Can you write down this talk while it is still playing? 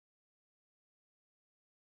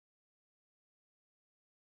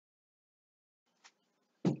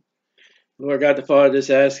Lord God the Father, just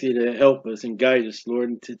ask you to help us and guide us,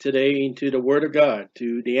 Lord, today into the Word of God,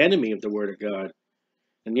 to the enemy of the Word of God.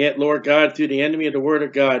 And yet, Lord God, through the enemy of the Word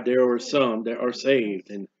of God, there are some that are saved.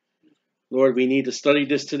 And Lord, we need to study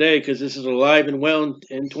this today because this is alive and well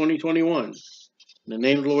in 2021. In the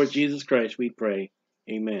name of the Lord Jesus Christ, we pray.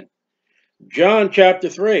 Amen. John chapter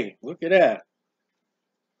 3. Look at that.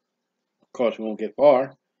 Of course, we won't get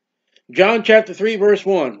far. John chapter 3, verse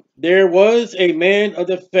 1. There was a man of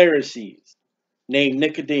the Pharisees named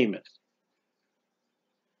Nicodemus.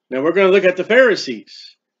 Now we're going to look at the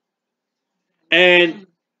Pharisees. And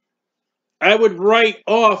I would write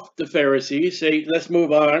off the Pharisees, say, let's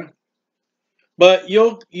move on. But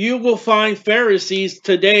you will find Pharisees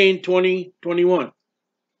today in 2021.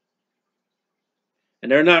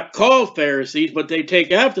 And they're not called Pharisees, but they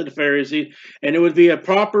take after the Pharisees. And it would be a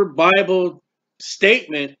proper Bible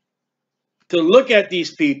statement to look at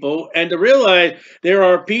these people and to realize there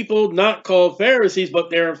are people not called Pharisees, but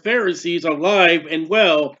there are Pharisees alive and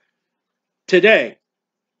well today.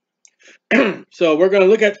 So we're going to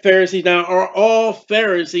look at Pharisees now. Are all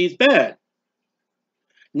Pharisees bad?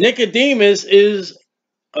 Nicodemus is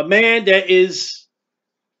a man that is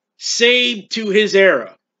saved to his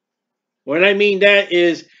era. What I mean that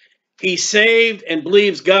is he's saved and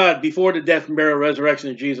believes God before the death and burial and resurrection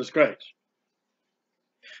of Jesus Christ.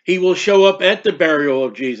 He will show up at the burial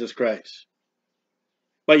of Jesus Christ.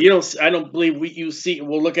 But I don't believe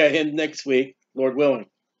we'll look at him next week, Lord willing.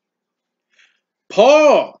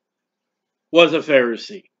 Paul was a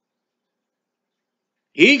Pharisee.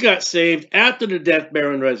 He got saved after the death,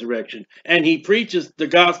 burial, and resurrection, and he preaches the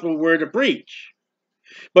gospel we're to preach.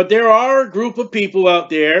 But there are a group of people out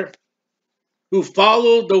there who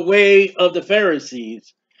follow the way of the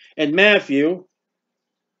Pharisees. And Matthew,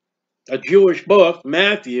 a Jewish book,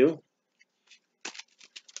 Matthew,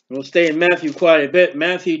 we'll stay in Matthew quite a bit,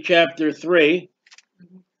 Matthew chapter 3.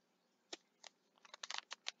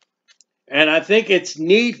 And I think it's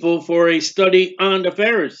needful for a study on the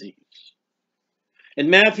Pharisees. In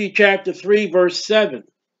Matthew chapter 3, verse 7,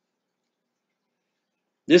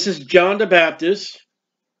 this is John the Baptist.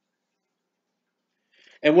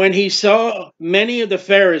 And when he saw many of the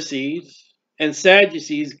Pharisees and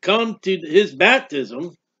Sadducees come to his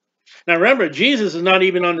baptism, now remember, Jesus is not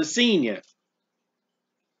even on the scene yet.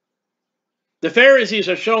 The Pharisees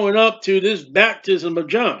are showing up to this baptism of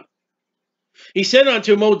John. He said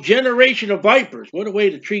unto them, O generation of vipers, what a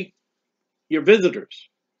way to treat your visitors.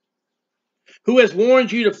 Who has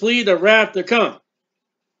warned you to flee the wrath to come?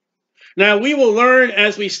 Now we will learn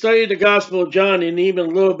as we study the Gospel of John and even a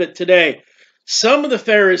little bit today, some of the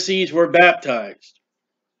Pharisees were baptized.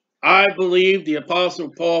 I believe the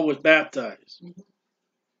Apostle Paul was baptized.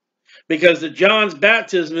 Because the John's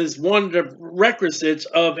baptism is one of the requisites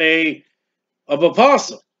of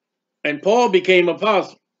apostle. And Paul became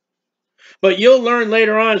apostle. But you'll learn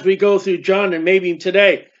later on as we go through John and maybe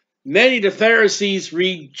today, many of the Pharisees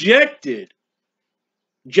rejected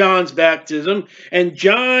John's baptism, and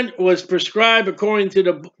John was prescribed according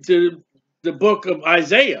to the book of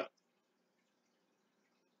Isaiah.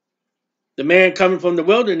 The man coming from the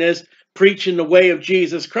wilderness preaching the way of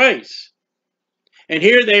Jesus Christ. And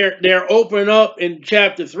here they're open up in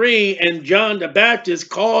chapter 3, and John the Baptist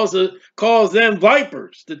calls them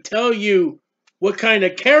vipers to tell you what kind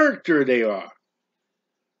of character they are.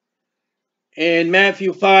 In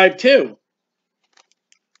Matthew 5:2.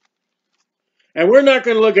 And we're not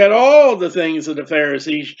going to look at all the things of the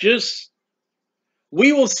Pharisees,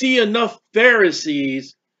 we will see enough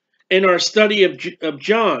Pharisees in our study of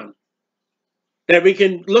John that we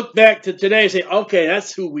can look back to today and say, okay,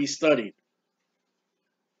 that's who we studied.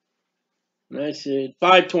 And I said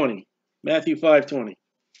 5:20, Matthew 5:20.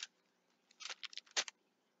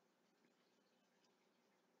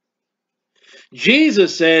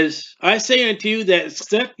 Jesus says, I say unto you that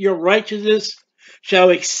except your righteousness shall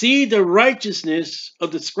exceed the righteousness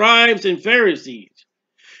of the scribes and Pharisees,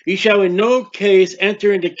 you shall in no case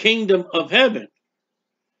enter into the kingdom of heaven.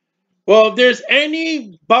 Well, if there's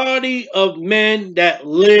any body of men that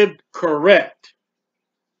lived correct,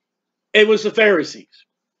 it was the Pharisees.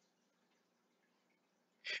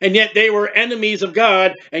 And yet they were enemies of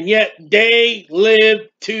God, and yet they lived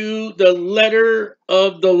to the letter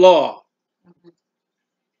of the law.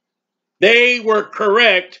 They were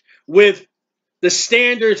correct with the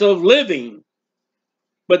standards of living,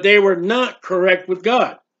 but they were not correct with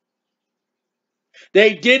God.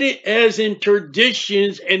 They did it as in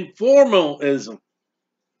traditions and formalism,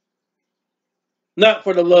 not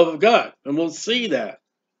for the love of God. And we'll see that.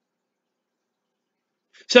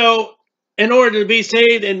 So, in order to be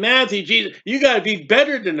saved in Matthew, Jesus, you got to be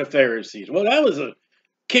better than the Pharisees. Well, that was a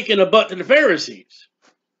kicking the butt to the Pharisees.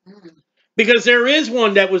 Because there is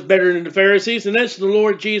one that was better than the Pharisees, and that's the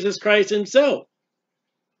Lord Jesus Christ himself.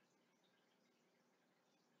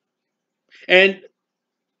 And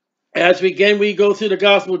as we go through the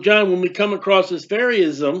Gospel of John, when we come across this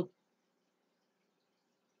Phariseeism,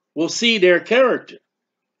 we'll see their character.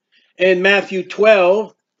 In Matthew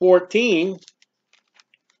 12:14,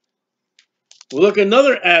 we'll look at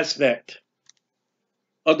another aspect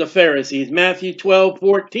of the Pharisees. Matthew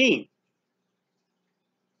 12:14.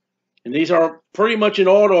 And these are pretty much in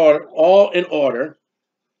all in order.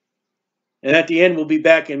 And at the end, we'll be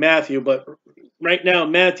back in Matthew. But right now,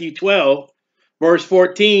 Matthew 12, verse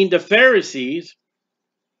 14, the Pharisees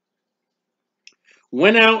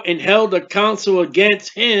went out and held a council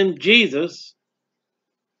against him, Jesus,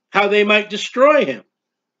 how they might destroy him.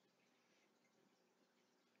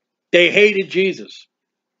 They hated Jesus.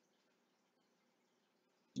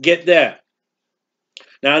 Get that.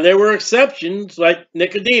 Now, there were exceptions like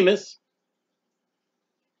Nicodemus.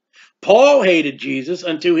 Paul hated Jesus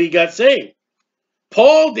until he got saved.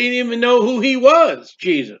 Paul didn't even know who he was,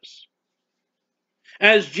 Jesus,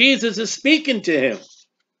 as Jesus is speaking to him.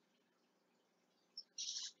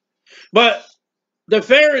 But the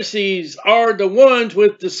Pharisees are the ones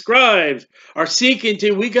with the scribes are seeking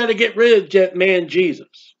to, we got to get rid of that man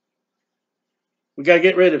Jesus. We got to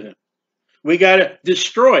get rid of him. We got to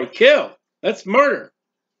destroy, kill. That's murder.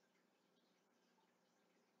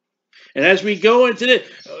 And as we go into this,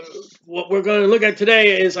 what we're going to look at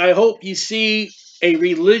today is, I hope you see a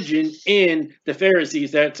religion in the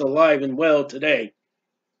Pharisees that's alive and well today.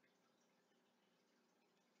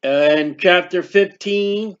 And chapter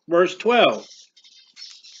 15, verse 12.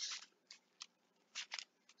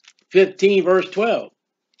 15, verse 12.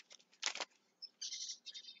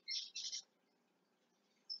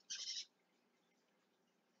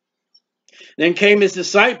 Then came his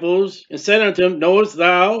disciples and said unto him, knowest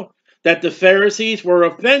thou that the Pharisees were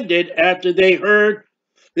offended after they heard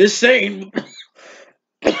this saying?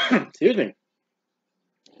 Excuse me.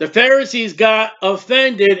 The Pharisees got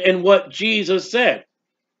offended in what Jesus said.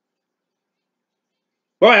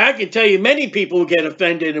 Boy, I can tell you many people who get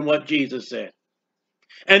offended in what Jesus said.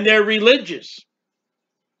 And they're religious.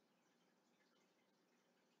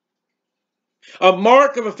 A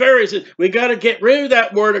mark of a Pharisee, we got to get rid of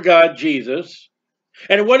that word of God, Jesus.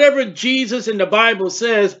 And whatever Jesus in the Bible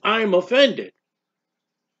says, I'm offended.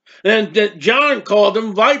 And that John called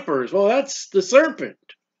them vipers. Well, that's the serpent.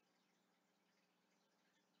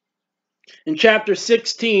 In chapter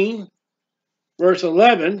 16, verse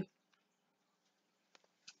 11,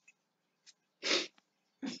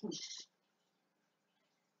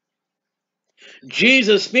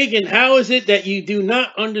 Jesus speaking, how is it that you do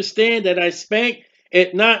not understand that I spake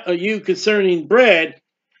it not of you concerning bread?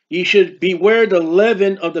 You should beware the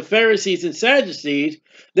leaven of the Pharisees and Sadducees.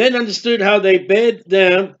 Then understood how they bid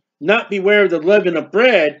them not beware of the leaven of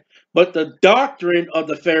bread, but the doctrine of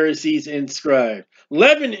the Pharisees and scribes.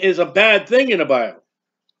 Leaven is a bad thing in the Bible.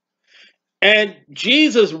 And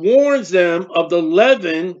Jesus warns them of the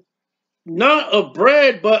leaven, not of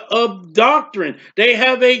bread, but of doctrine. They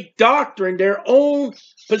have a doctrine, their own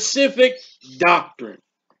specific doctrine.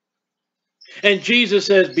 And Jesus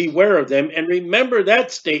says, beware of them. And remember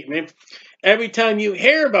that statement every time you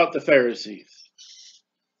hear about the Pharisees.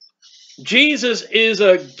 Jesus is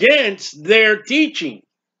against their teaching.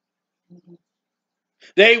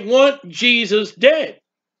 They want Jesus dead.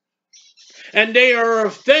 And they are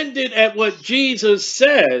offended at what Jesus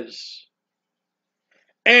says.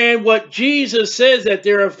 And what Jesus says that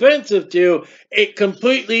they're offensive to, it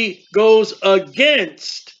completely goes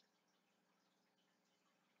against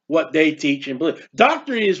what they teach and believe.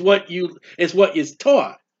 Doctrine is what is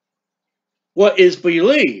taught, what is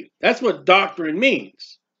believed. That's what doctrine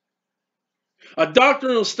means. A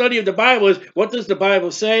doctrinal study of the Bible is, what does the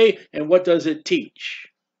Bible say and what does it teach?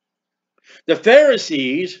 The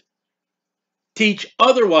Pharisees teach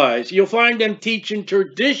otherwise. You'll find them teaching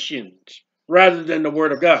traditions rather than the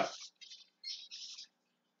Word of God.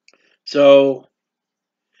 So,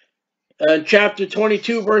 chapter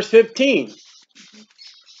 22, verse 15.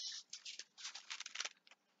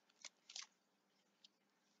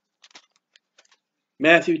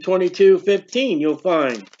 Matthew 22:15, you'll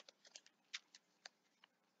find.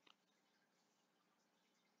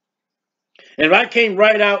 And if I came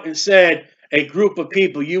right out and said a group of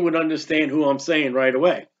people, you would understand who I'm saying right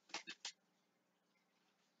away.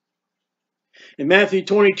 In Matthew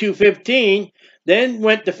 22:15, then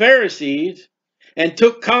went the Pharisees and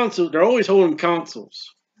took counsel. They're always holding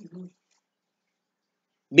councils,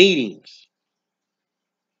 meetings.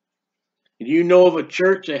 Do you know of a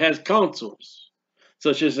church that has councils?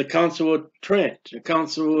 such as the Council of Trent, the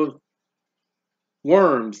Council of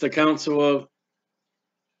Worms, the Council of...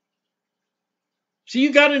 So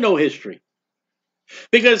you got to know history.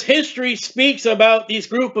 Because history speaks about these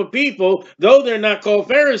group of people, though they're not called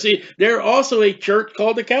Pharisees, they're also a church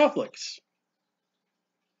called the Catholics.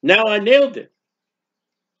 Now I nailed it.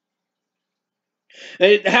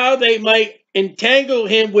 And how they might entangle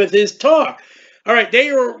him with his talk. All right,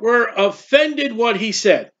 they were offended what he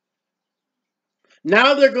said.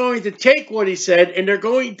 Now they're going to take what he said and they're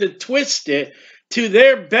going to twist it to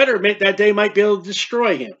their betterment that they might be able to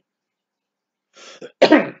destroy him.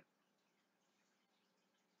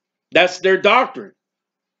 That's their doctrine.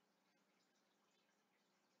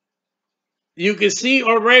 You can see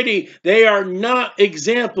already they are not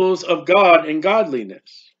examples of God and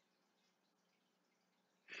godliness.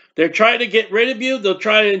 They're trying to get rid of you. They'll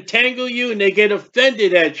try to entangle you, and they get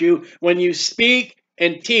offended at you when you speak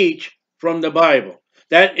and teach from the Bible.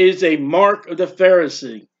 That is a mark of the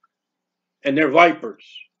Pharisee, and they're vipers.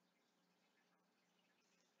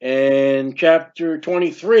 And chapter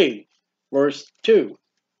 23, verse 2,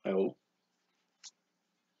 I hope.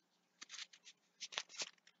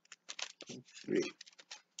 3.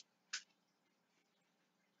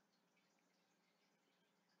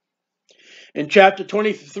 In chapter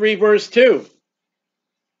 23, verse 2,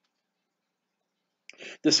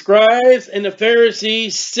 the scribes and the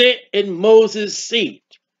Pharisees sit in Moses' seat.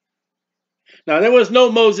 Now, there was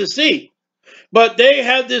no Moses' seat, but they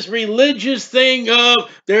have this religious thing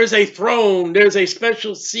of there's a throne, there's a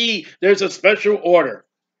special seat, there's a special order.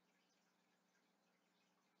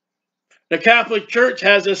 The Catholic Church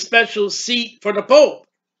has a special seat for the Pope.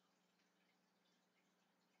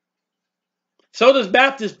 So does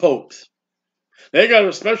Baptist popes. They got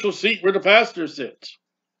a special seat where the pastor sits.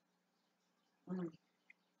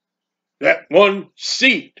 That one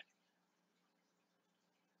seat.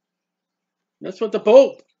 That's what the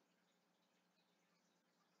Pope.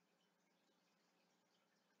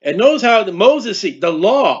 And knows how the Moses seat, the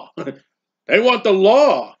law. They want the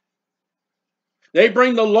law. They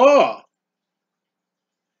bring the law.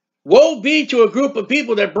 Woe be to a group of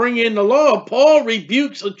people that bring in the law. Paul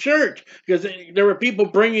rebukes the church because there were people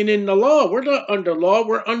bringing in the law. We're not under law.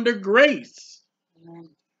 We're under grace.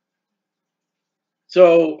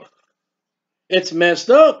 So it's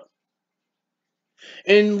messed up.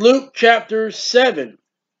 In Luke chapter 7.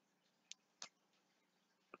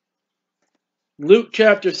 Luke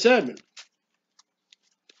chapter 7.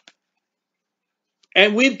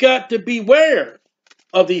 And we've got to beware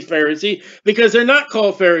of these Pharisees because they're not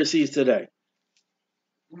called Pharisees today.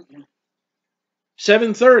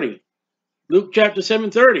 7:30. Luke chapter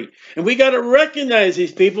 7:30. And we got to recognize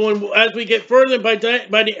these people. And as we get further by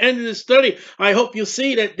the end of the study, I hope you'll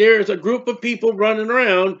see that there's a group of people running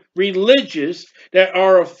around, religious, that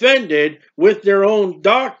are offended with their own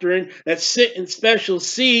doctrine, that sit in special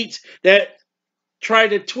seats, that try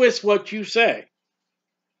to twist what you say.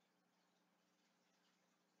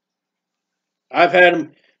 I've had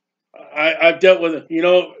them, I've dealt with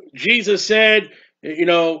it. Jesus said,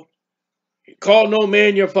 call no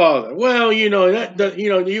man your father. Well,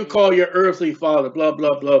 you call your earthly father, blah,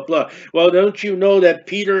 blah, blah, blah. Well, don't you know that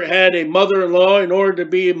Peter had a mother-in-law? In order to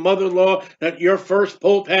be a mother-in-law, that your first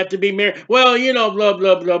pope had to be married? Well, blah,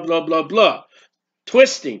 blah, blah, blah, blah, blah.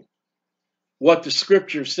 Twisting what the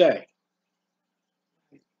scriptures say.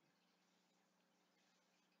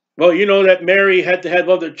 Well, that Mary had to have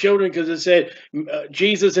other children because it said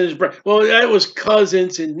Jesus and his brother. Well, that was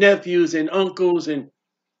cousins and nephews and uncles and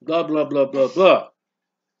blah, blah, blah, blah, blah.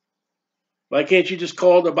 Why can't you just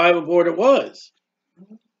call the Bible for what it was?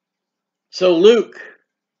 So Luke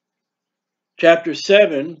chapter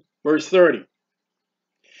 7, verse 30.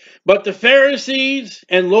 But the Pharisees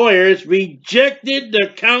and lawyers rejected the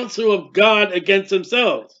counsel of God against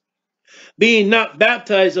themselves, being not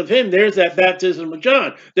baptized of him. There's that baptism of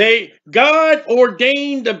John. God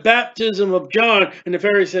ordained the baptism of John, and the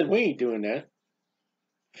Pharisees said, we ain't doing that.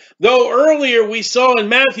 Though earlier we saw in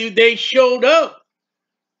Matthew, they showed up.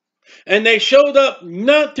 And they showed up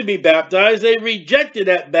not to be baptized. They rejected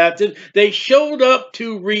that baptism. They showed up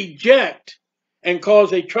to reject and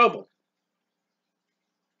cause a trouble.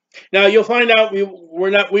 Now you'll find out we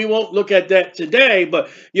won't look at that today, but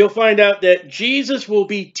you'll find out that Jesus will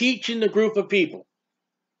be teaching the group of people.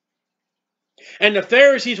 And the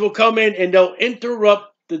Pharisees will come in and they'll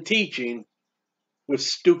interrupt the teaching with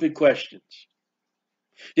stupid questions.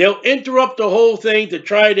 They'll interrupt the whole thing to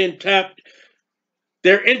try to tap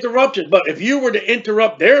their interruptions. But if you were to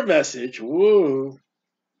interrupt their message, whoa.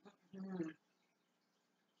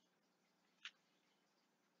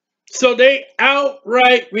 So they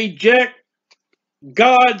outright reject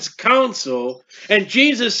God's counsel. And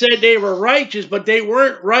Jesus said they were righteous, but they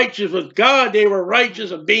weren't righteous with God. They were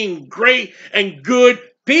righteous of being great and good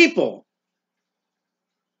people,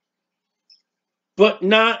 but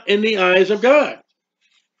not in the eyes of God.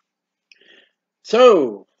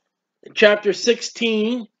 So, chapter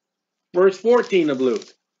 16, verse 14 of Luke.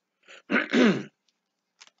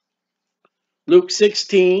 Luke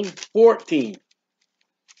 16:14.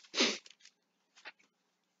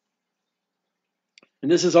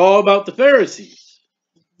 And this is all about the Pharisees.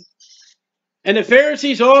 And the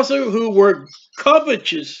Pharisees also, who were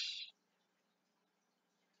covetous,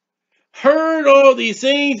 heard all these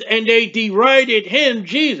things, and they derided him,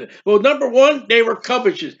 Jesus. Well, number one, they were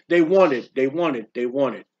covetous. They wanted.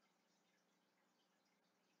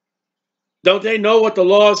 Don't they know what the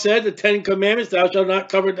law said, the 10 Commandments? Thou shalt not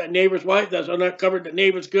covet thy neighbor's wife, thou shalt not covet thy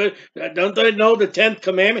neighbor's good. Don't they know the 10th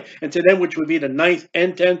commandment? And to them, which would be the 9th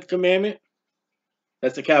and 10th commandment?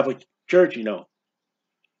 That's the Catholic Church, you know.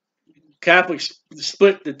 Catholics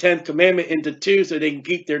split the 10th commandment into two so they can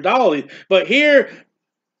keep their dollars. But here,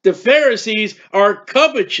 the Pharisees are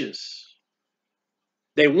covetous.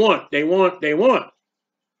 They want.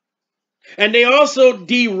 And they also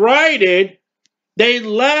derided, they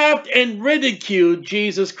laughed and ridiculed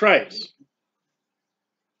Jesus Christ.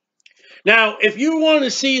 Now, if you want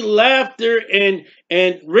to see laughter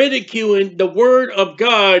and ridiculing the word of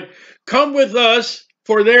God, come with us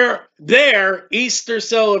for their Easter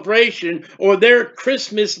celebration or their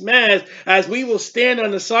Christmas mass, as we will stand on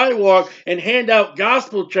the sidewalk and hand out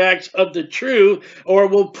gospel tracts of the truth, or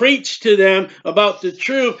will preach to them about the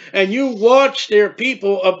truth, and you watch their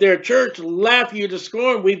people of their church laugh you to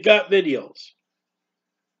scorn. We've got videos.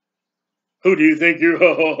 Who do you think you?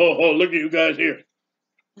 Ho, ho, ho, ho. Look at you guys here.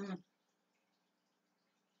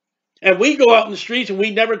 And we go out in the streets and we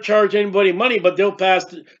never charge anybody money, but they'll pass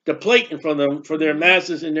the plate in front of them for their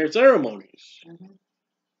masses and their ceremonies.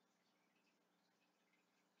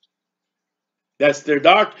 That's their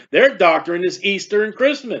doctrine. Their doctrine is Easter and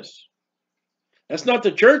Christmas. That's not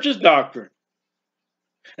the church's doctrine.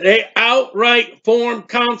 They outright form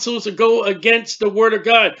councils that go against the word of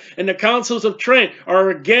God. And the councils of Trent are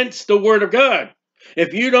against the word of God.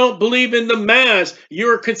 If you don't believe in the Mass,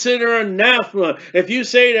 you're considered anathema. If you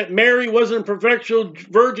say that Mary wasn't a perpetual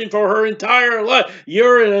virgin for her entire life,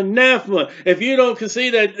 you're an anathema. If you don't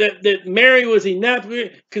consider that Mary was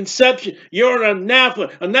immaculate conception, you're an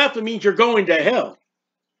anathema. Anathema means you're going to hell.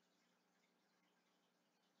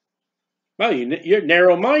 Well, you're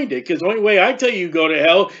narrow-minded, because the only way I tell you go to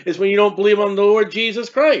hell is when you don't believe on the Lord Jesus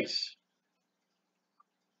Christ.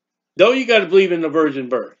 Though you got to believe in the virgin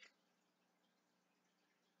birth.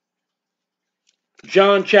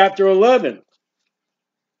 John chapter 11.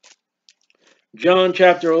 John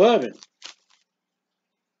chapter 11.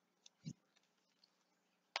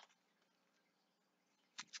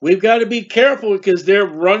 We've got to be careful because they're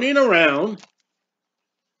running around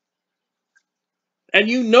and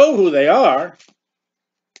you know who they are.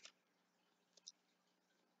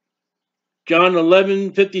 John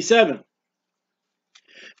 11:57.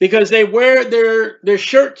 Because they wear their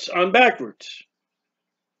shirts on backwards.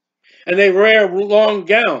 And they wear long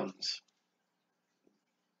gowns.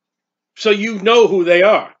 So you know who they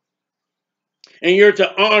are. And you're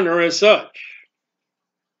to honor as such.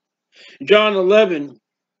 John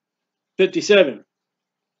 11:57.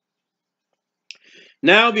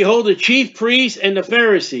 Now behold the chief priests and the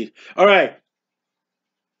Pharisees. All right.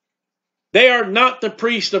 They are not the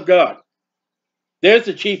priest of God. There's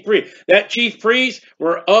the chief priest. That chief priest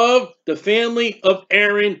were of the family of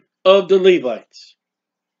Aaron of the Levites.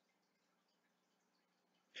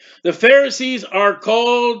 The Pharisees are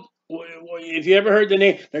called, if you ever heard the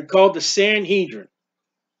name, they're called the Sanhedrin.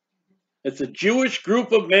 It's a Jewish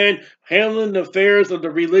group of men handling the affairs of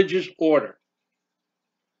the religious order.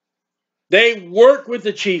 They work with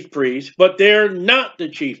the chief priests, but they're not the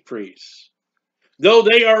chief priests, though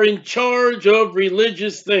they are in charge of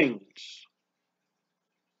religious things.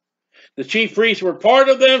 The chief priests were part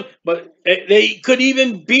of them, but they could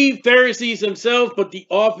even be Pharisees themselves, but the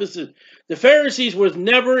offices. The Pharisees was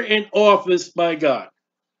never in office by God.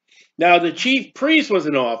 Now, the chief priest was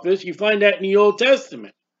in office. You find that in the Old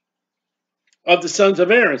Testament of the sons of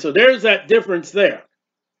Aaron. So there's that difference there.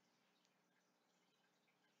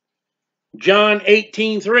 John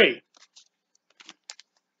 18:3.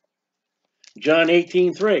 John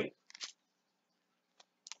 18:3.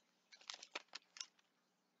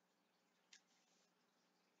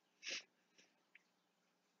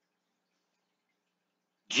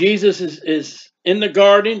 Jesus is in the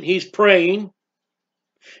garden. He's praying.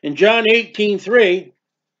 In John 18:3,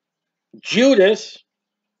 Judas,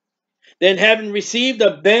 Then having received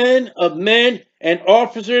a band of men and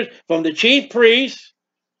officers from the chief priests,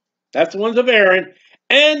 that's the ones of Aaron,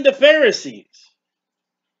 and the Pharisees.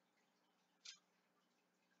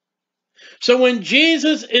 So when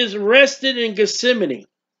Jesus is arrested in Gethsemane,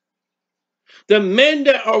 the men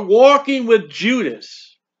that are walking with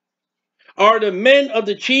Judas are the men of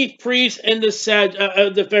the chief priests and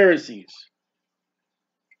the Pharisees.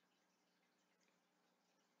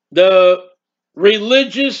 The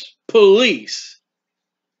religious police,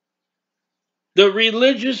 the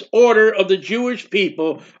religious order of the Jewish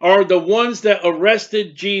people are the ones that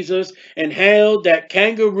arrested Jesus and held that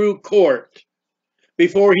kangaroo court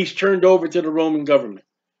before he's turned over to the Roman government.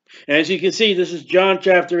 And as you can see, this is John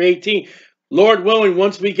chapter 18. Lord willing,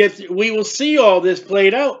 once we will see all this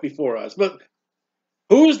played out before us. But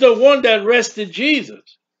who's the one that arrested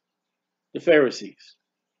Jesus? The Pharisees.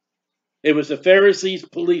 It was the Pharisees'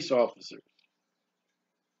 police officers.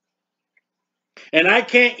 And I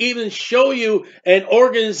can't even show you an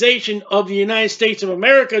organization of the United States of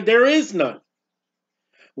America. There is none.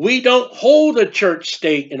 We don't hold a church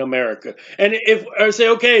state in America. And if I say,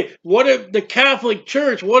 okay, what if the Catholic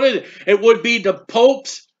Church, what is it? It would be the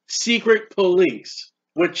Pope's secret police,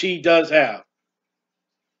 which he does have.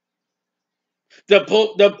 The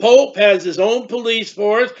Pope has his own police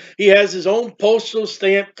force. He has his own postal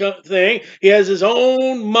stamp thing. He has his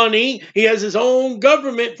own money. He has his own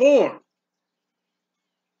government form.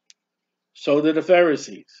 So did the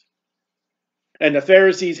Pharisees. And the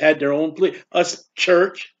Pharisees had their own police, a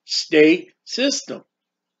church state system.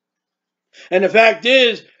 And the fact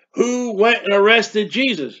is, who went and arrested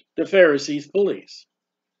Jesus? The Pharisees' police.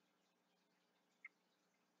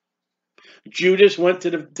 Judas went to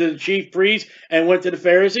the chief priest and went to the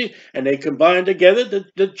Pharisees, and they combined together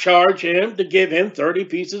to charge him, to give him 30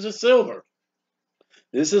 pieces of silver.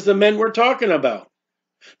 This is the men we're talking about.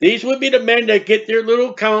 These would be the men that get their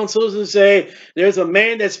little councils and say, there's a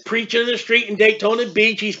man that's preaching in the street in Daytona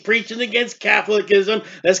Beach. He's preaching against Catholicism.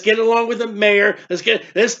 Let's get along with the mayor.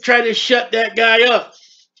 Let's try to shut that guy up.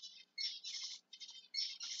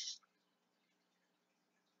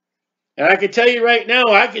 And I can tell you right now,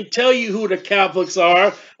 I can tell you who the Catholics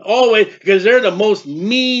are, always, because they're the most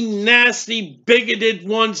mean, nasty, bigoted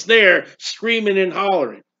ones there, screaming and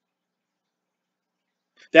hollering.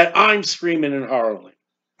 That I'm screaming and hollering.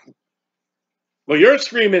 Well, you're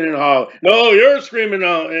screaming and hollering. No, you're screaming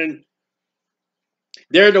out. And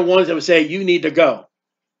they're the ones that would say, you need to go.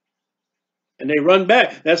 And they run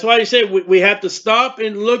back. That's why I say we have to stop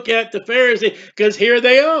and look at the Pharisees, because here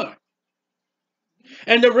they are.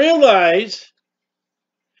 And to realize,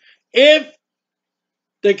 if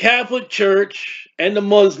the Catholic Church and the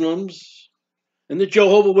Muslims and the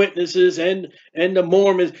Jehovah's Witnesses and the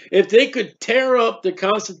Mormons, if they could tear up the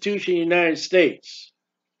Constitution of the United States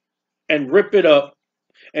and rip it up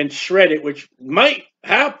and shred it, which might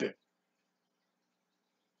happen.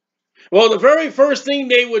 Well, the very first thing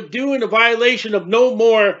they would do in a violation of no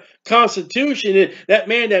more Constitution is that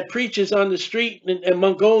man that preaches on the street in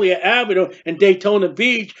Mongolia Avenue and Daytona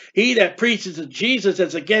Beach, he that preaches to Jesus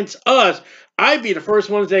that's against us, I'd be the first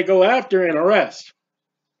ones they go after and arrest.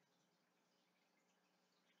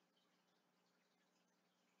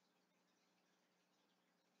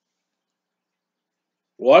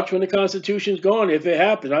 Watch when the Constitution's gone, if it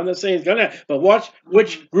happens. I'm not saying it's going to happen, but watch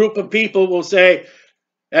which group of people will say,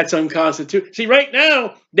 that's unconstitutional. See, right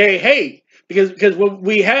now, they hate. Because when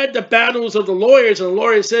we had the battles of the lawyers, and the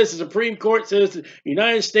lawyer says, the Supreme Court says, the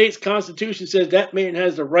United States Constitution says that man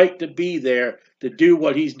has the right to be there to do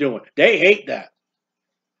what he's doing. They hate that.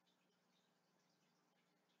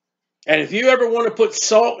 And if you ever want to put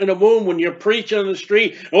salt in a wound when you're preaching on the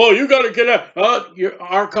street, oh, you got to get out.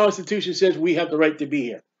 Our Constitution says we have the right to be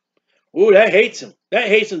here. Ooh, that hates them. That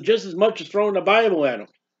hates them just as much as throwing the Bible at them.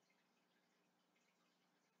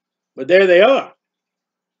 But there they are.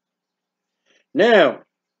 Now,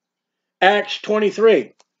 Acts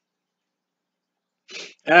 23.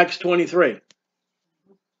 Acts 23.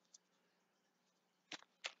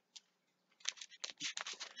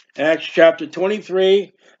 Acts chapter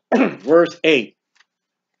 23, verse 8.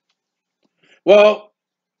 Well,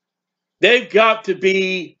 they've got to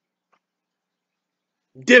be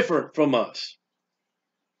different from us.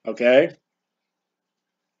 Okay?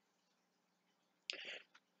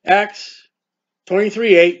 Acts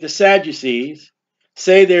 23:8, the Sadducees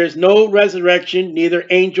say there's no resurrection, neither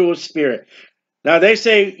angel or spirit. Now they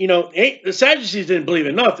say, the Sadducees didn't believe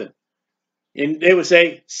in nothing. And they would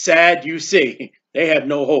say, sad you see. They have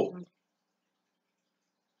no hope.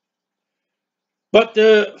 But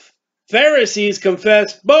the Pharisees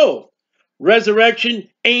confess both resurrection,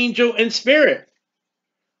 angel, and spirit.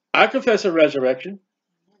 I confess a resurrection.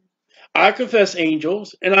 I confess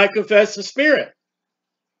angels, and I confess the Spirit.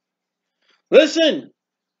 Listen,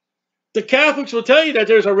 the Catholics will tell you that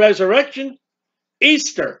there's a resurrection.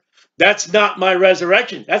 Easter. That's not my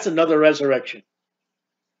resurrection. That's another resurrection.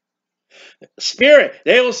 Spirit.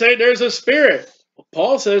 They will say there's a spirit.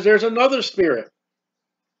 Paul says there's another spirit.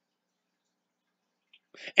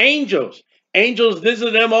 Angels. Angels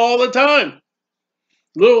visit them all the time.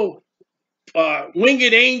 Little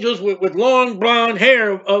winged angels with long blonde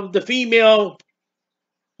hair of the female,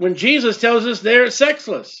 when Jesus tells us they're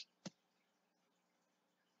sexless.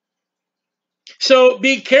 So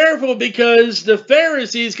be careful, because the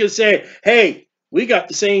Pharisees could say, hey, we got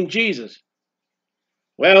the same Jesus.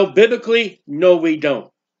 Well, biblically, no, we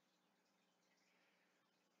don't.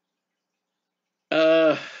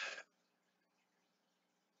 To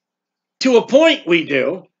a point, we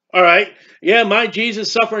do. All right. Yeah, my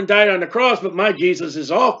Jesus suffered and died on the cross, but my Jesus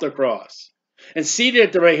is off the cross and seated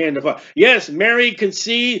at the right hand of God. Yes, Mary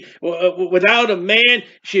conceived without a man.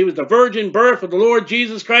 She was the virgin birth of the Lord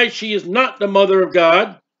Jesus Christ. She is not the mother of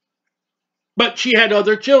God, but she had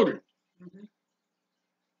other children.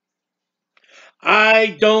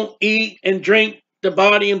 I don't eat and drink the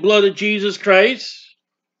body and blood of Jesus Christ.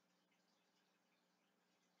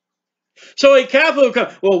 So a Catholic,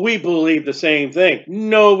 well, we believe the same thing.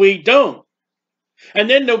 No, we don't. And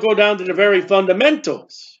then they'll go down to the very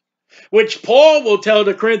fundamentals, which Paul will tell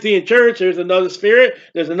the Corinthian church, there's another spirit,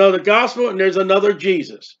 there's another gospel, and there's another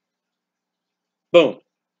Jesus. Boom.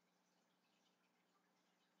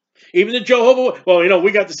 Even the Jehovah, well,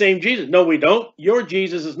 we got the same Jesus. No, we don't. Your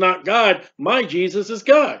Jesus is not God. My Jesus is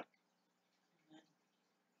God.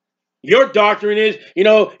 Your doctrine is,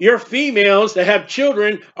 your females that have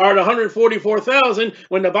children are the 144,000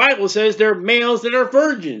 when the Bible says they're males that are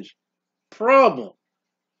virgins. Problem.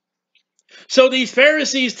 So these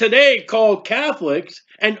Pharisees today, called Catholics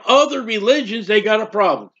and other religions, they got a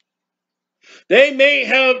problem. They may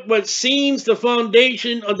have what seems the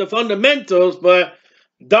foundation of the fundamentals, but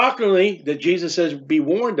doctrinally, that Jesus says be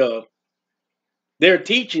warned of, their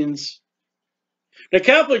teachings. The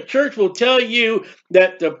Catholic Church will tell you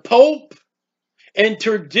that the Pope and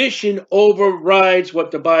tradition overrides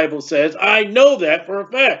what the Bible says. I know that for a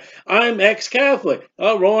fact. I'm ex-Catholic.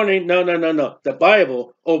 Oh, Ron, no. The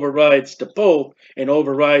Bible overrides the Pope and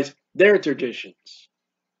overrides their traditions.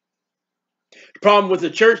 The problem with the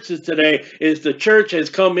churches today is the church has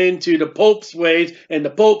come into the Pope's ways and the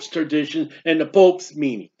Pope's traditions and the Pope's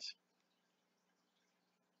meanings.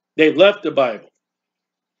 They've left the Bible.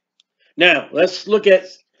 Now, let's look at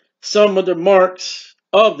some of the marks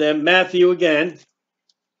of them. Matthew again.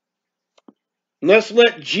 Let's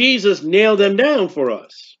let Jesus nail them down for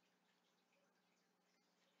us.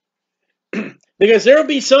 Because there will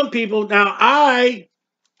be some people, now I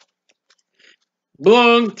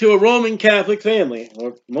belong to a Roman Catholic family,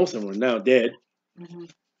 or most of them are now dead.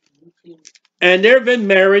 And there have been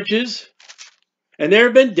marriages, and there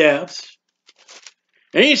have been deaths.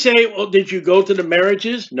 And you say, well, did you go to the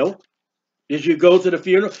marriages? No. Did you go to the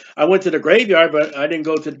funeral? I went to the graveyard, but I didn't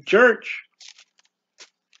go to the church.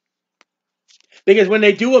 Because when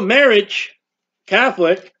they do a marriage,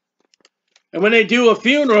 Catholic, and when they do a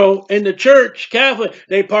funeral in the church, Catholic,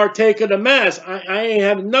 they partake of the Mass. I ain't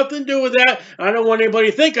have nothing to do with that. I don't want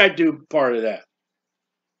anybody to think I do part of that.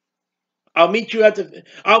 I'll meet you at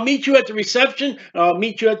the reception. I'll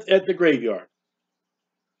meet you at the graveyard.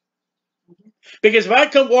 Because if I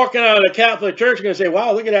come walking out of the Catholic Church, I'm going to say,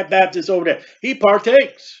 wow, look at that Baptist over there. He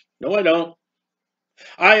partakes. No, I don't.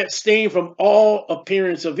 I abstain from all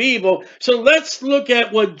appearance of evil. So let's look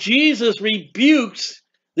at what Jesus rebukes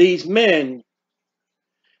these men.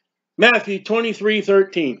 Matthew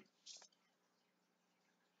 23:13.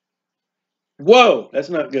 Whoa, that's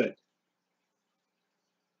not good.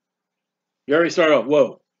 You already started off,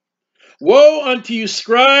 whoa. Woe unto you,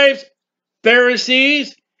 scribes,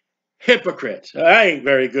 Pharisees, hypocrites. That ain't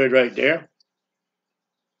very good right there.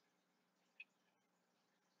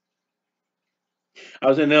 I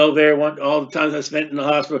was in the elevator all the times I spent in the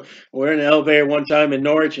hospital. We're in the elevator one time in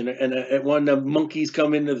Norwich, and one of the monkeys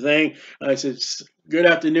come in the thing. I said, good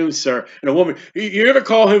afternoon, sir. And a woman, you're going to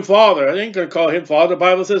call him father. I ain't going to call him father. The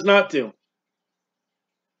Bible says not to.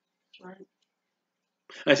 Right.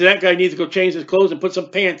 I said, that guy needs to go change his clothes and put some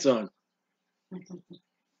pants on.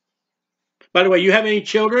 By the way, you have any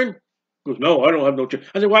children? He goes, no, I don't have no children.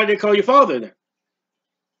 I said, why did they call you father then?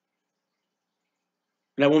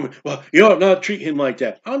 And that woman, well, you ought not treat him like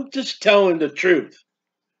that. I'm just telling the truth.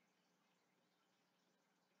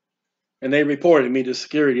 And they reported me to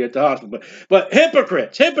security at the hospital. But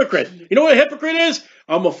hypocrites. You know what a hypocrite is?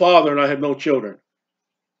 I'm a father and I have no children.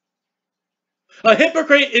 A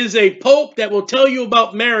hypocrite is a pope that will tell you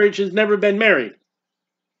about marriage has never been married.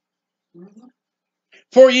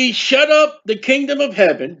 For ye shut up the kingdom of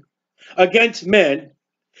heaven against men,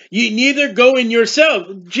 ye neither go in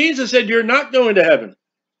yourselves. Jesus said you're not going to heaven.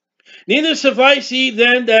 Neither suffice ye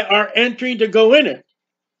then that are entering to go in it.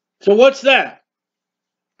 So what's that?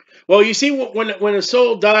 Well, you see, when a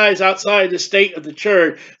soul dies outside the state of the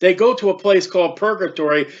church, they go to a place called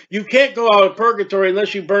purgatory. You can't go out of purgatory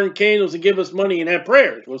unless you burn candles and give us money and have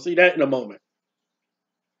prayers. We'll see that in a moment.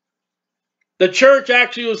 The church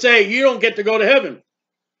actually will say, you don't get to go to heaven.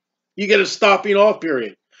 You get a stopping off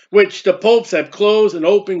period, which the popes have closed and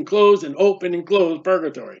opened, closed and opened and closed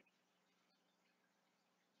purgatory.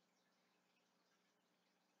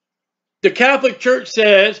 The Catholic Church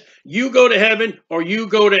says you go to heaven or you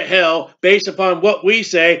go to hell based upon what we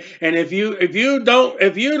say. And if you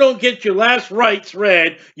don't get your last rites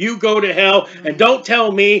read, you go to hell. And don't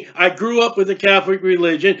tell me I grew up with the Catholic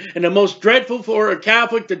religion and the most dreadful for a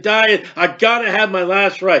Catholic to die is I gotta have my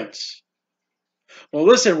last rites. Well,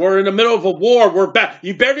 listen, we're in the middle of a war. We're back.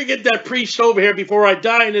 You better get that priest over here before I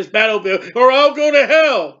die in this battlefield, or I'll go to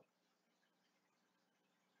hell.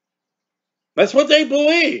 That's what they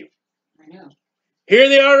believe. I know. Here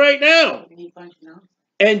they are right now.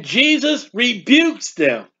 And Jesus rebukes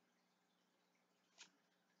them.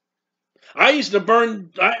 I used to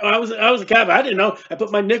burn, I was a Catholic. I didn't know. I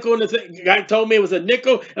put my nickel in the thing. The guy told me it was a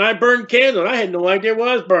nickel, and I burned candles. I had no idea what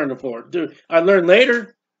I was burning for. Dude, I learned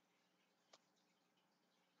later.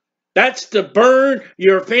 That's to burn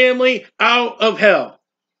your family out of hell.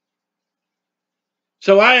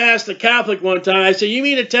 So I asked a Catholic one time, I said, you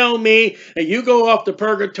mean to tell me that you go off to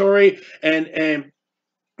purgatory and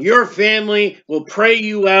your family will pray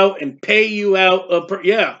you out and pay you out?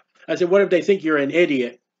 Yeah. I said, what if they think you're an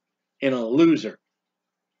idiot and a loser?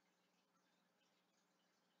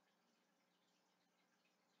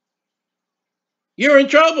 You're in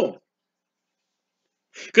trouble.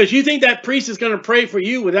 Because you think that priest is going to pray for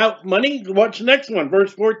you without money? Watch the next one,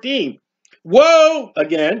 verse 14. Woe,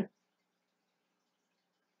 again.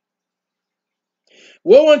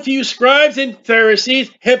 Woe unto you, scribes and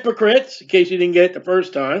Pharisees, hypocrites, in case you didn't get it the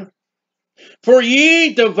first time. For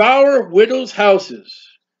ye devour widows' houses,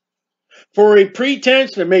 for a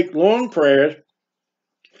pretense to make long prayers.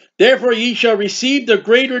 Therefore ye shall receive the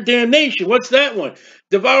greater damnation. What's that one?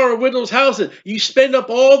 Devour widows' houses. You spend up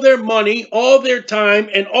all their money, all their time,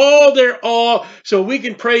 and all their all, so we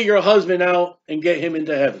can pray your husband out and get him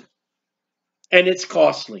into heaven. And it's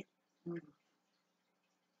costly.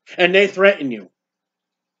 And they threaten you.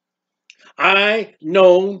 I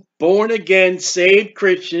know born-again, saved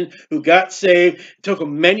Christians who got saved. It took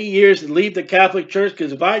them many years to leave the Catholic Church,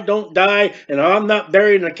 because if I don't die and I'm not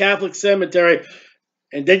buried in a Catholic cemetery,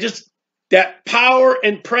 and they just, that power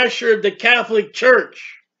and pressure of the Catholic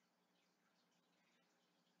Church,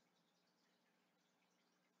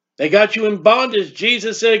 they got you in bondage.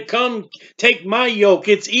 Jesus said, come, take my yoke.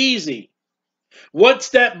 It's easy. What's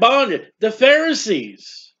that bondage? The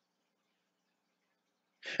Pharisees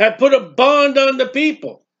have put a bond on the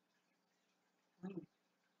people.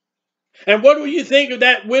 And what do you think of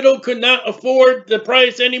that widow could not afford the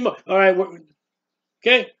price anymore? All right,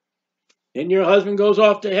 okay. Then your husband goes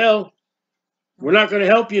off to hell. We're not going to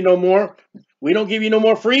help you no more. We don't give you no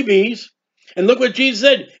more freebies. And look what Jesus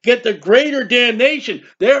said, get the greater damnation.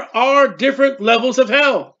 There are different levels of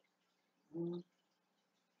hell.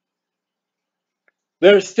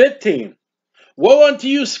 Verse 15. Woe unto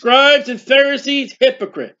you, scribes and Pharisees,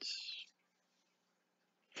 hypocrites!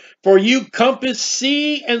 For you compass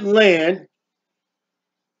sea and land.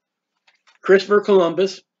 Christopher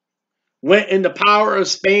Columbus went in the power of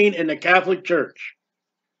Spain and the Catholic Church.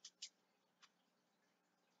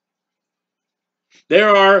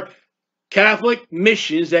 There are Catholic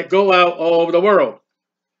missions that go out all over the world.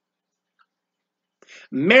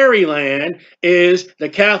 Maryland is the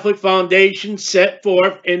Catholic foundation set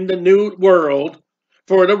forth in the New World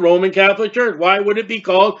for the Roman Catholic Church. Why would it be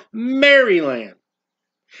called Maryland?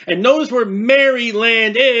 And notice where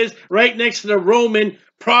Maryland is, right next to the Roman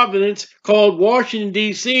province called Washington,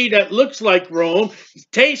 D.C., that looks like Rome,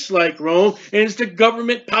 tastes like Rome, and it's the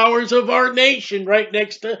government powers of our nation right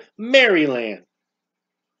next to Maryland.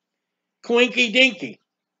 Quinky dinky.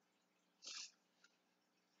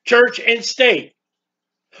 Church and state.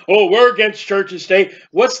 Oh, we're against church and state.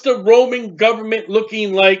 What's the Roman government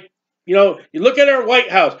looking like? You know, you look at our White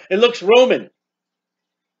House, it looks Roman,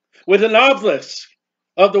 with an obelisk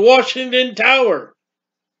of the Washington Tower.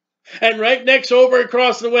 And right next over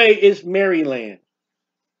across the way is Maryland.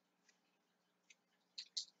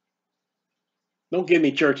 Don't give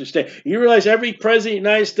me church and state. You realize every president of the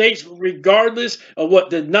United States, regardless of what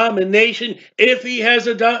denomination, if he has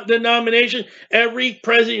a denomination, every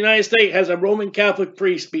president of the United States has a Roman Catholic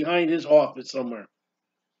priest behind his office somewhere.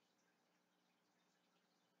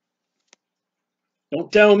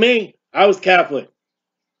 Don't tell me. I was Catholic.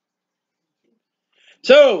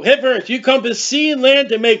 So, hypocrites, you come to sea and land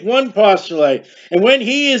to make one postulate. And when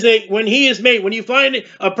he is made, when you find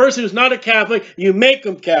a person who's not a Catholic, you make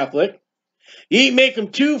him Catholic. Ye make him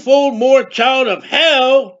twofold more child of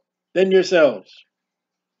hell than yourselves.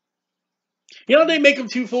 You know they make them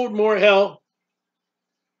twofold more hell?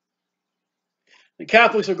 The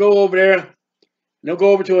Catholics will go over there, and they'll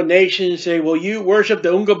go over to a nation and say, well, you worship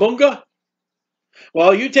the Unga Bunga?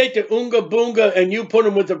 Well, you take the Unga Bunga and you put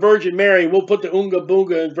them with the Virgin Mary, we'll put the Unga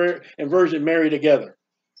Bunga and Virgin Mary together.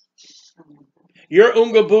 Your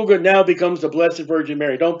Unga Bunga now becomes the Blessed Virgin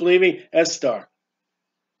Mary. Don't believe me? Estar.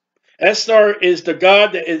 Estar is the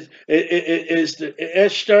God that is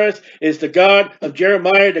the God of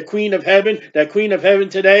Jeremiah, the Queen of Heaven. That Queen of Heaven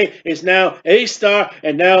today is now Estar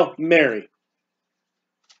and now Mary.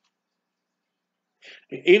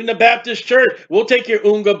 Even the Baptist church, we'll take your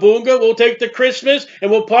Unga Bunga, we'll take the Christmas,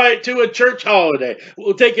 and we'll apply it to a church holiday.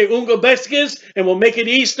 We'll take your Unga Beskis, and we'll make it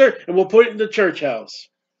Easter, and we'll put it in the church house.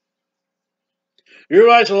 You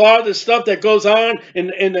realize a lot of the stuff that goes on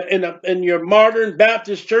in your modern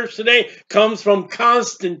Baptist church today comes from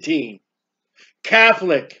Constantine,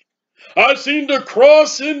 Catholic. I seen the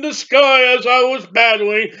cross in the sky as I was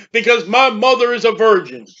battling because my mother is a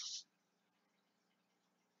virgin.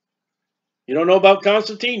 You don't know about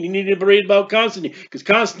Constantine? You need to read about Constantine because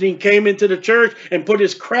Constantine came into the church and put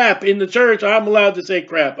his crap in the church. I'm allowed to say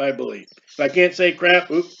crap, I believe. If I can't say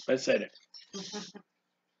crap, oops, I said it.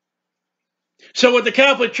 So what the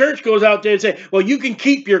Catholic Church goes out there and say, well, you can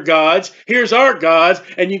keep your gods. Here's our gods.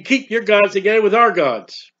 And you keep your gods together with our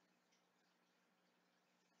gods.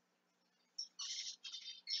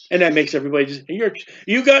 And that makes everybody just,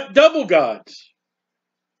 you got double gods.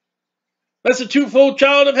 That's a twofold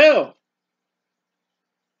child of hell.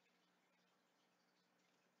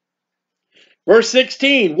 Verse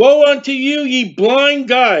 16, woe unto you, ye blind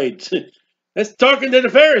guides. That's talking to the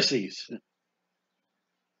Pharisees.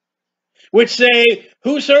 Which say,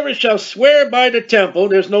 whosoever shall swear by the temple,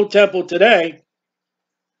 there's no temple today,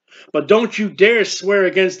 but don't you dare swear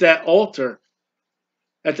against that altar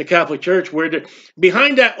at the Catholic Church, where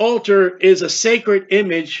behind that altar is a sacred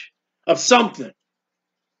image of something.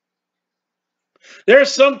 There are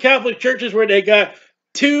some Catholic churches where they got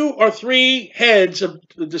 2 or 3 heads of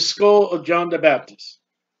the skull of John the Baptist.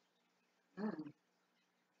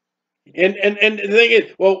 And the thing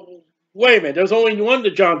is, well, wait a minute, there's only one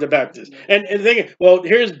to John the Baptist. And the thing is, well,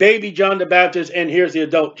 here's baby John the Baptist and here's the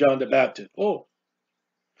adult John the Baptist. Oh.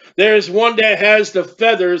 There's one that has the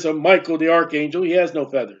feathers of Michael the Archangel. He has no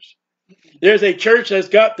feathers. There's a church that's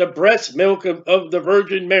got the breast milk of the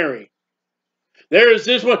Virgin Mary. There's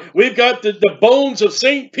this one. We've got the bones of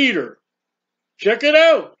St. Peter. Check it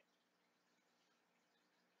out.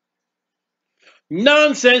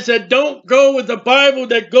 Nonsense that don't go with the Bible,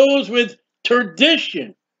 that goes with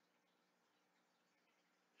tradition.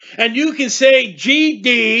 And you can say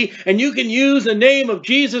GD, and you can use the name of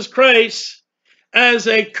Jesus Christ as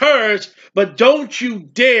a curse, but don't you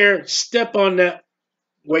dare step on that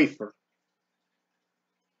wafer.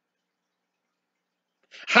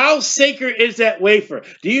 How sacred is that wafer?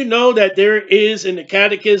 Do you know that there is in the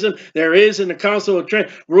Catechism, there is in the Council of Trent,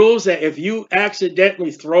 rules that if you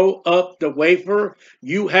accidentally throw up the wafer,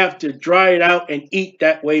 you have to dry it out and eat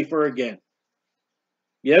that wafer again?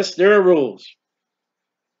 Yes, there are rules.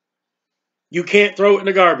 You can't throw it in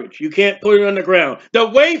the garbage. You can't put it on the ground. The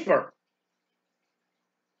wafer.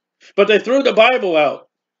 But they threw the Bible out.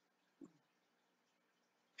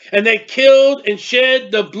 And they killed and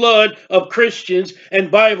shed the blood of Christians and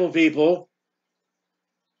Bible people.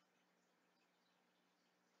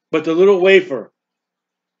 But the little wafer.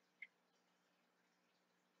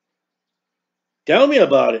 Tell me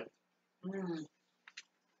about it.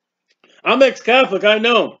 I'm ex-Catholic, I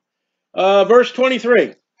know. Verse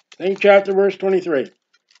 23. Same chapter, verse 23.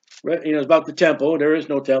 You know, it's about the temple. There is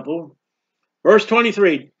no temple. Verse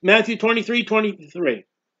 23. Matthew 23, 23.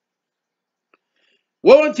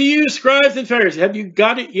 Woe unto you, scribes and Pharisees. Have you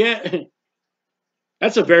got it yet?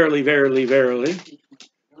 That's a verily, verily, verily.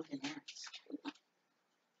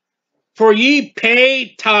 For ye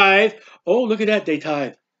pay tithe. Oh, look at that, they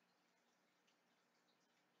tithe.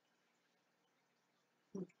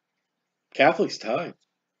 Catholics tithe.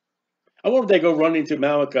 I wonder if they go running to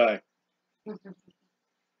Malachi.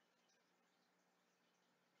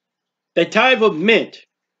 They tithe of mint.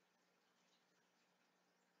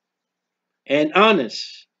 and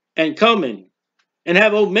honest and coming and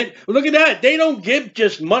have omitted. Look at that. They don't give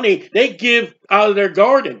just money. They give out of their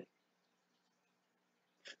garden.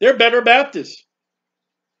 They're better Baptists.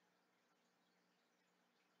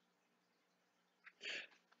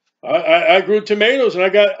 I grew tomatoes and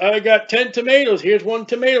I got 10 tomatoes. Here's 1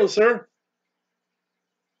 tomato, sir.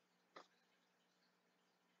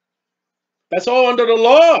 That's all under the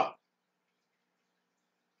law.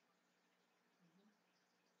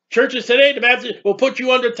 Churches today, the Baptists will put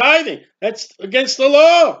you under tithing. That's against the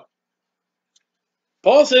law.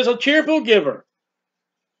 Paul says a cheerful giver.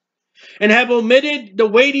 And have omitted the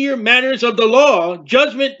weightier matters of the law,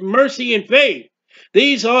 judgment, mercy, and faith.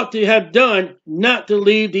 These ought to have done, not to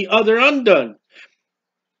leave the other undone.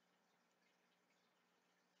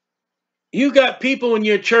 You got people in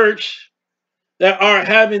your church that are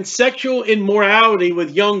having sexual immorality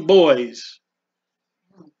with young boys.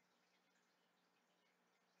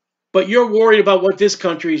 But you're worried about what this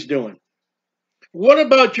country is doing. What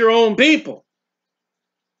about your own people?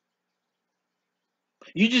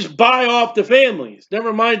 You just buy off the families.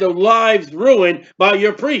 Never mind the lives ruined by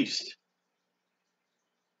your priest.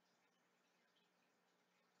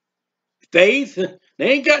 Faith?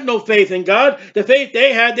 They ain't got no faith in God. The faith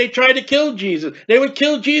they had, they tried to kill Jesus. They would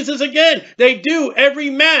kill Jesus again. They do. Every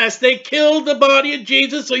Mass, they kill the body of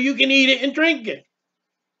Jesus so you can eat it and drink it.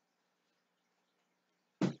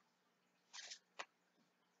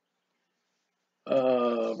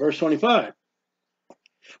 Verse 25.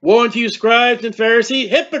 Woe unto you, scribes and Pharisees,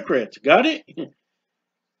 hypocrites. Got it?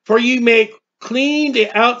 For you make clean the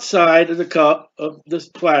outside of the cup, of this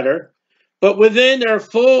platter, but within they're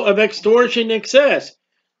full of extortion and excess.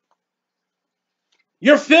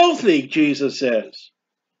 You're filthy, Jesus says.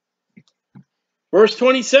 Verse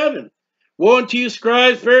 27. Woe unto you,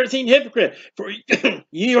 scribes, Pharisees, and hypocrites, for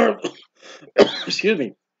ye are, excuse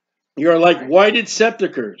me, you are like whited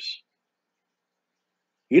sepulchres.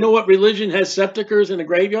 You know what religion has sepulchres in the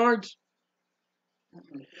graveyards?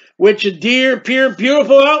 Which appear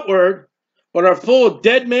beautiful outward, but are full of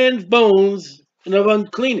dead man's bones and of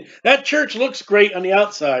unclean. That church looks great on the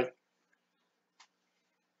outside.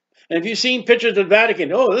 And if you've seen pictures of the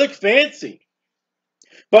Vatican, oh, it looks fancy.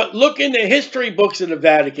 But look in the history books of the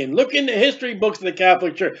Vatican. Look in the history books of the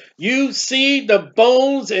Catholic Church. You see the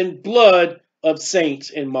bones and blood of saints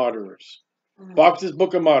and martyrs. Fox's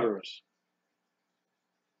Book of Martyrs.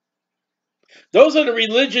 Those are the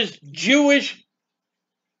religious Jewish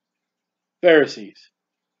Pharisees.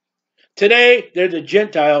 Today, they're the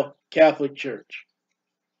Gentile Catholic Church.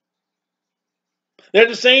 They're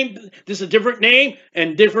the same. This is a different name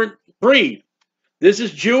and different breed. This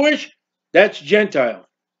is Jewish. That's Gentile.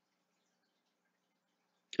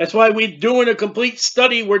 That's why we're doing a complete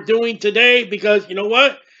study we're doing today, because you know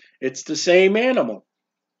what? It's the same animal.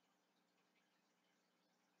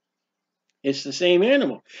 It's the same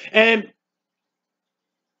animal. And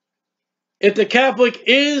if the Catholic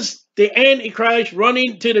is the Antichrist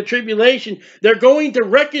running to the tribulation, they're going to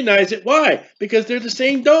recognize it. Why? Because they're the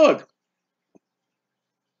same dog.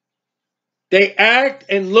 They act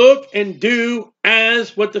and look and do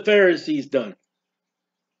as what the Pharisees done.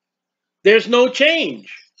 There's no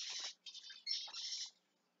change.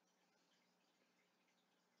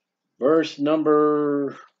 Verse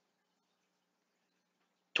number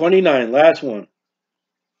 29, last one.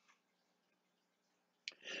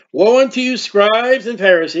 Woe unto you, scribes and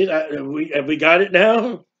Pharisees. Have we got it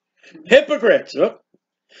now? Hypocrites. Oh,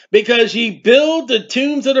 because ye build the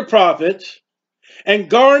tombs of the prophets and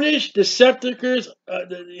garnish the sepulchres of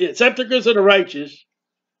the righteous,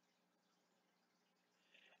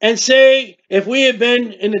 and say, if we had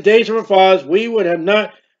been in the days of our fathers, we would have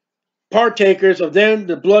not partakers of them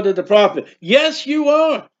the blood of the prophet. Yes, you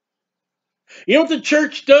are. You know what the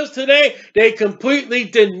church does today? They completely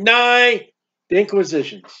deny the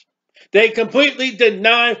Inquisitions. They completely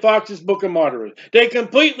deny Fox's Book of Martyrs. They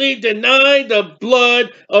completely deny the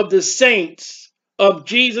blood of the saints of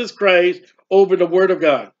Jesus Christ over the Word of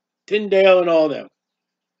God. Tyndale and all them.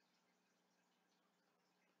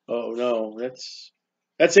 Oh no, that's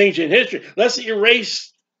ancient history. Let's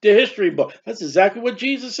erase the history book. That's exactly what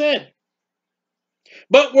Jesus said.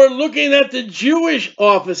 But we're looking at the Jewish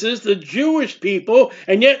offices, the Jewish people,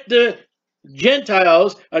 and yet the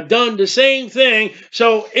Gentiles are done the same thing.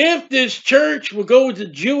 So if this church will go to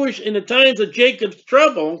Jewish in the times of Jacob's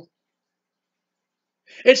trouble,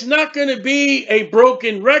 it's not going to be a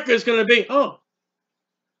broken record. It's going to be, oh,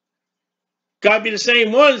 got to be the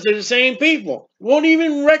same ones. They're the same people. Won't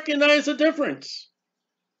even recognize the difference.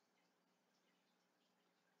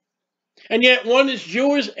 And yet one is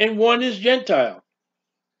Jewish and one is Gentile.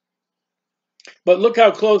 But look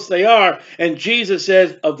how close they are. And Jesus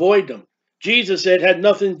says, avoid them. Jesus said had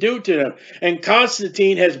nothing to do to them. And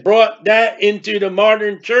Constantine has brought that into the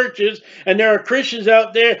modern churches. And there are Christians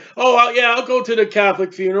out there, oh, yeah, I'll go to the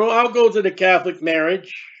Catholic funeral. I'll go to the Catholic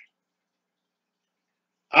marriage.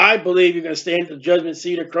 I believe you're going to stand at the judgment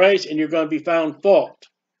seat of Christ and you're going to be found fault.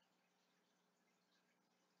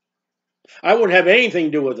 I wouldn't have anything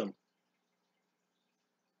to do with them.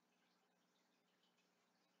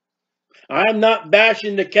 I'm not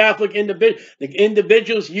bashing the Catholic individual. The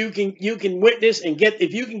individuals you can witness and get,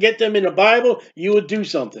 if you can get them in the Bible, you would do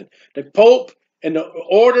something. The Pope and the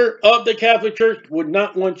order of the Catholic Church would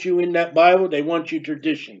not want you in that Bible. They want you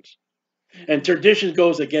traditions. And traditions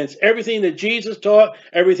goes against everything that Jesus taught,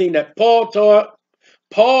 everything that Paul taught.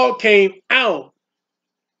 Paul came out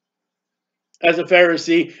as a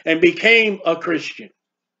Pharisee and became a Christian.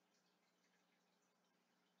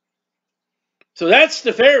 So that's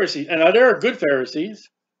the Pharisees. And now there are good Pharisees.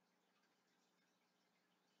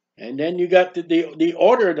 And then you got the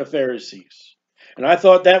order of the Pharisees. And I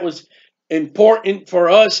thought that was important for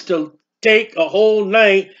us to take a whole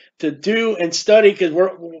night to do and study, because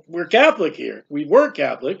we're Catholic here. We were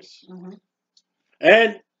Catholics. Mm-hmm.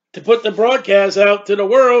 And to put the broadcast out to the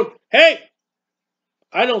world, hey,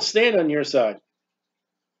 I don't stand on your side.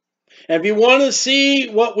 And if you want to see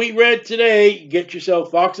what we read today, get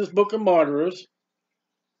yourself Fox's Book of Martyrs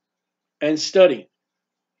and study.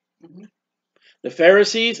 Mm-hmm. The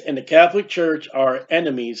Pharisees and the Catholic Church are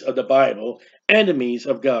enemies of the Bible, enemies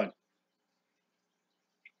of God.